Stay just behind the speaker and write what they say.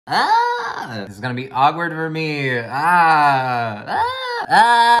This is gonna be awkward for me. Ah.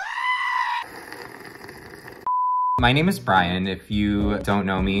 My name is Brian. If you don't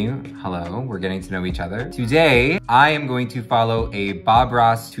know me, hello, we're getting to know each other. Today, I am going to follow a Bob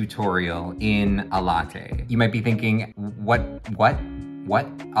Ross tutorial in a latte. You might be thinking, what?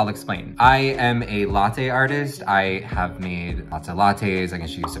 I'll explain. I am a latte artist. I have made lots of lattes. I can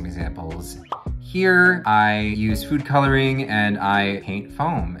show you some examples. Here, I use food coloring and I paint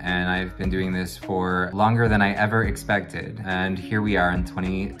foam, and I've been doing this for longer than I ever expected. And here we are in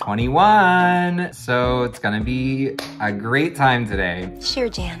 2021. So it's gonna be a great time today. Sure,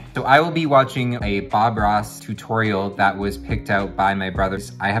 Jan. So I will be watching a Bob Ross tutorial that was picked out by my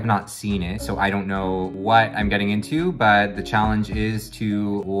brothers. I have not seen it, so I don't know what I'm getting into, but the challenge is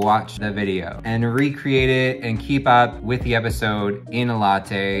to watch the video and recreate it and keep up with the episode in a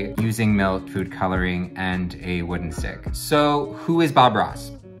latte using milk, food coloring, and a wooden stick. So who is Bob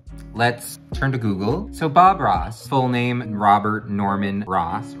Ross? Let's turn to Google. So Bob Ross, full name Robert Norman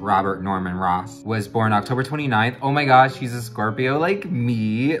Ross, was born October 29th. Oh my gosh, he's a Scorpio like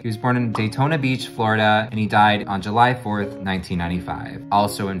me. He was born in Daytona Beach, Florida, and he died on July 4th, 1995,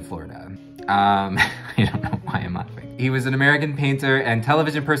 also in Florida. I don't know why I'm laughing. He was an American painter and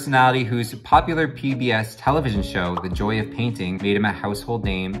television personality whose popular PBS television show, The Joy of Painting, made him a household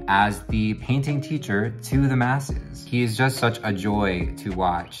name as the painting teacher to the masses. He is just such a joy to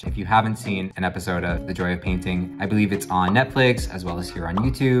watch. If you haven't seen an episode of The Joy of Painting, I believe it's on Netflix as well as here on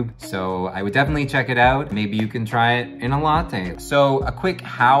YouTube. So I would definitely check it out. Maybe you can try it in a latte. So a quick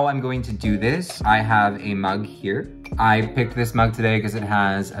how I'm going to do this. I have a mug here. I picked this mug today because it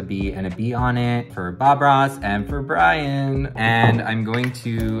has a B and a B on it for Bob Ross and for Brian. And I'm going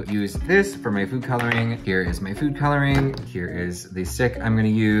to use this for my food coloring. Here is my food coloring. Here is the stick I'm gonna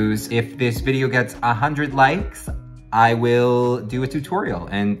use. If this video gets 100 likes, I will do a tutorial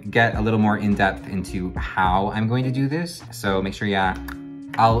and get a little more in-depth into how I'm going to do this. So make sure,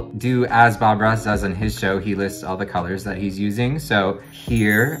 I'll do as Bob Ross does on his show. He lists all the colors that he's using. So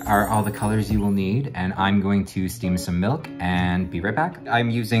here are all the colors you will need, and I'm going to steam some milk and be right back. I'm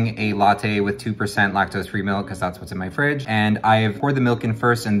using a latte with 2% lactose-free milk because that's what's in my fridge. And I've poured the milk in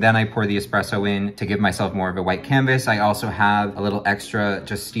first, and then I pour the espresso in to give myself more of a white canvas. I also have a little extra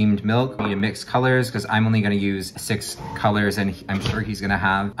just steamed milk. I need to mix colors because I'm only gonna use 6 colors, and I'm sure he's gonna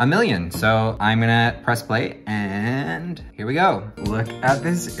have a million. So I'm gonna press play, and here we go. Look at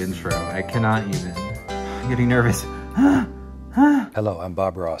this intro. I cannot even. I'm getting nervous. Hello, I'm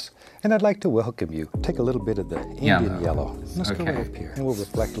Bob Ross, and I'd like to welcome you. Take a little bit of the Indian yellow. Let's go right up here, and we'll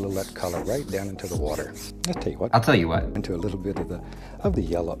reflect a little of that color right down into the water. Let's tell you what. I'll tell you what. Into a little bit of the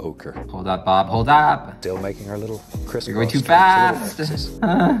yellow ochre. Hold up, Bob. Hold up. Still making our little crisscross. You're going too fast.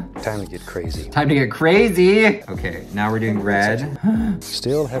 Time to get crazy. Time to get crazy. Okay, now we're doing red.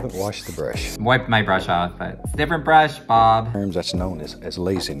 Still haven't washed the brush. Wiped my brush off, but it's a different brush, Bob. Terms that's known as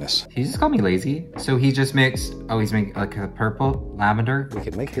laziness. He just called me lazy. So he just mixed. Oh, he's making like a purple lavender. We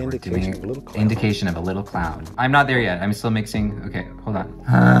can make the indication of a little cloud. Indication of a little cloud. I'm not there yet. I'm still mixing. Okay, hold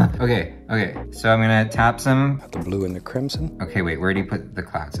on. Okay. So I'm gonna tap some. Got the blue and the crimson. Okay, wait. Where do you put the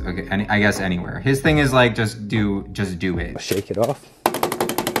clouds? Okay, I guess anywhere. His thing is like just do it. Shake it off.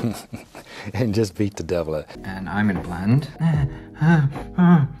 And just beat the devil. And I'm gonna blend.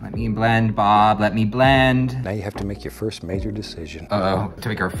 Let me blend, Bob. Let me blend. Now you have to make your first major decision. Uh-oh, to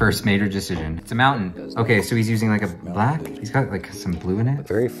make our first major decision. It's a mountain. Okay, so he's using like a black. He's got like some blue in it.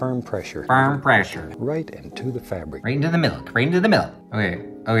 Very firm pressure. Firm pressure. Right into the fabric. Right into the milk. Right into the milk.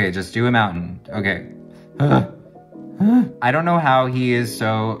 Okay, just do a mountain. Okay. I don't know how he is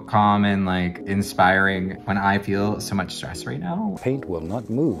so calm and like inspiring when I feel so much stress right now. Paint will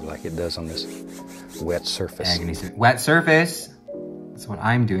not move like it does on this wet surface. Wet surface. That's what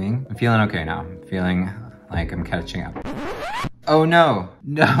I'm doing. I'm feeling okay now. I'm feeling like I'm catching up. Oh no,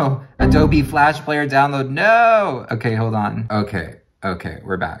 Adobe Flash Player download, no. Okay, hold on. Okay,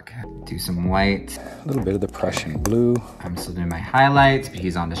 we're back. Do some white. A little bit of the Prussian blue. I'm still doing my highlights, but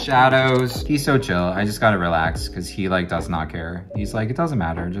he's on the shadows. He's so chill. I just gotta relax because he like does not care. He's like, it doesn't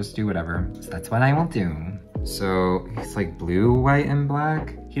matter, just do whatever. So that's what I will do. So it's like blue, white, and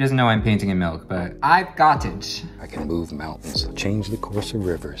black. He doesn't know I'm painting in milk, but I've got it. I can move mountains, change the course of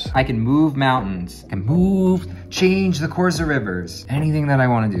rivers. I can move mountains. I can change the course of rivers. Anything that I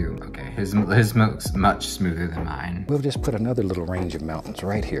want to do. Okay, his milk's much smoother than mine. We'll just put another little range of mountains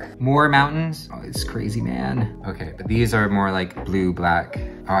right here. More mountains? Oh, it's crazy, man. Okay, but these are more like blue, black.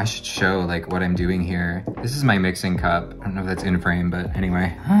 Oh, I should show like what I'm doing here. This is my mixing cup. I don't know if that's in frame, but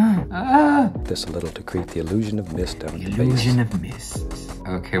anyway. This a little to create the illusion of mist down at the base. Illusion of mist.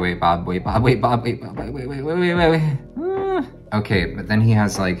 Okay, wait, Bob. Okay, but then he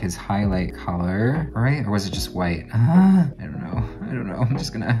has like his highlight color, right? Or was it just white? I don't know. I'm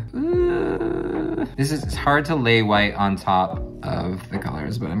just gonna... it's hard to lay white on top of the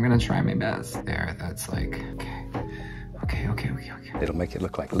colors, but I'm gonna try my best. There, that's like, okay. It'll make it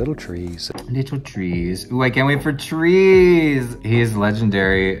look like little trees. Little trees. Ooh, I can't wait for trees. He is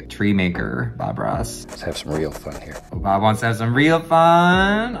legendary tree maker, Bob Ross. Let's have some real fun here. Oh, Bob wants to have some real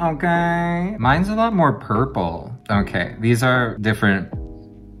fun. Okay. Mine's a lot more purple. Okay, these are different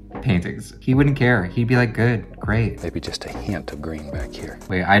paintings. He wouldn't care. He'd be like, good, great. Maybe just a hint of green back here.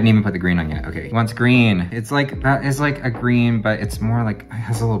 Wait, I didn't even put the green on yet. Okay, he wants green. It's like, that is like a green, but it's more like, it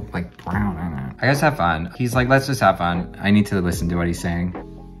has a little like brown on it. I guess have fun. He's like, let's just have fun. I need to listen to what he's saying.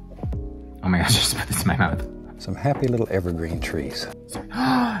 Oh my gosh, I just put this in my mouth. Some happy little evergreen trees.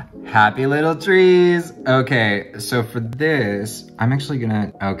 Happy little trees. Okay, so for this, I'm actually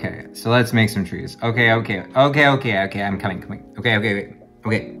gonna, okay, so let's make some trees. Okay, I'm coming.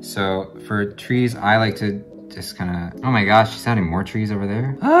 Okay, so for trees, I like to just kind of, oh my gosh, she's adding more trees over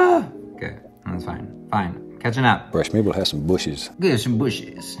there. Okay, that's fine. Catching up. Brush, maybe we'll have some bushes. Get some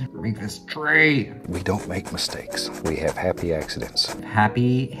bushes. Make this tree. We don't make mistakes. We have happy accidents.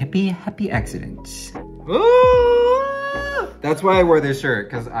 Happy accidents. Ooh! That's why I wore this shirt,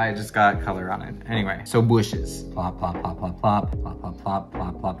 because I just got color on it. Anyway, so bushes. Plop.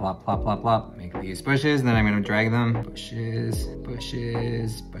 Make these bushes, and then I'm gonna drag them. Bushes.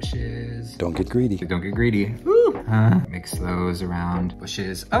 Don't get greedy. Don't get greedy. Woo! Mix those around.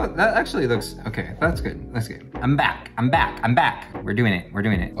 Bushes. Oh, that actually looks, okay, that's good. I'm back. We're doing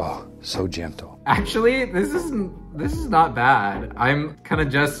it. Oh, so gentle. Actually, this is not bad. I'm kind of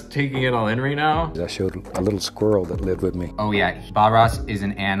just taking it all in right now. I showed a little squirrel that lived with me. Oh yeah, Bob Ross is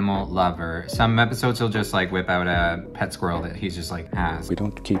an animal lover. Some episodes he'll just like whip out a pet squirrel that he's just like has. We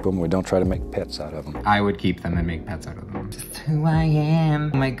don't keep them, we don't try to make pets out of them. I would keep them and make pets out of them. Just who I am.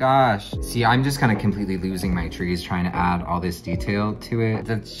 Oh my gosh. See, I'm just kind of completely losing my trees trying to add all this detail to it.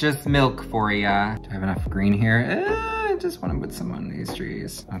 That's just milk for ya. Do I have enough green here? I just want to put some on these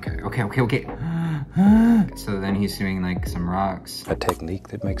trees. Okay. So then he's doing like some rocks. A technique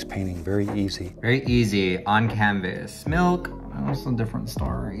that makes painting very easy. Very easy on canvas. Milk. That's a different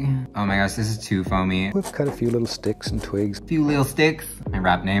story. Oh my gosh, this is too foamy. We've cut a few little sticks and twigs. A few little sticks. My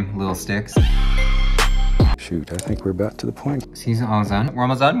rap name, Little Sticks. Shoot, I think we're about to the point. He's almost done. We're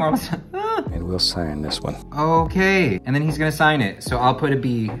almost done. And we'll sign this one. Okay, and then he's gonna sign it. So I'll put a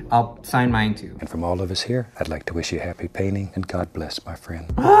B. I'll sign mine too. And from all of us here, I'd like to wish you happy painting and God bless, my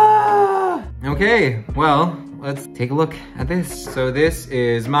friend. Okay, well, let's take a look at this. So this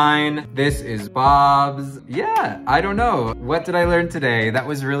is mine, this is Bob's. Yeah, I don't know. What did I learn today? That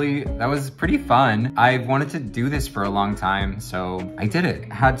was pretty fun. I've wanted to do this for a long time, so I did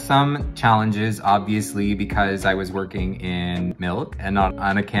it. Had some challenges, obviously, because I was working in milk and not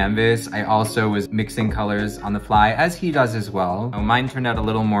on a canvas. I also was mixing colors on the fly, as he does as well. So mine turned out a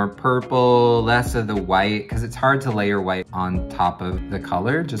little more purple, less of the white, because it's hard to layer white on top of the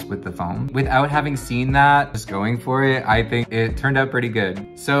color, just with the foam. Without having seen that, just going for it, I think it turned out pretty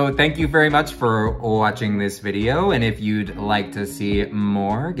good. So thank you very much for watching this video, and if you'd like to see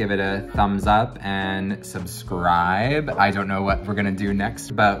more, give it a thumbs up and subscribe. I don't know what we're gonna do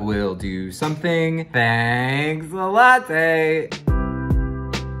next, but we'll do something. Thanks, Latte.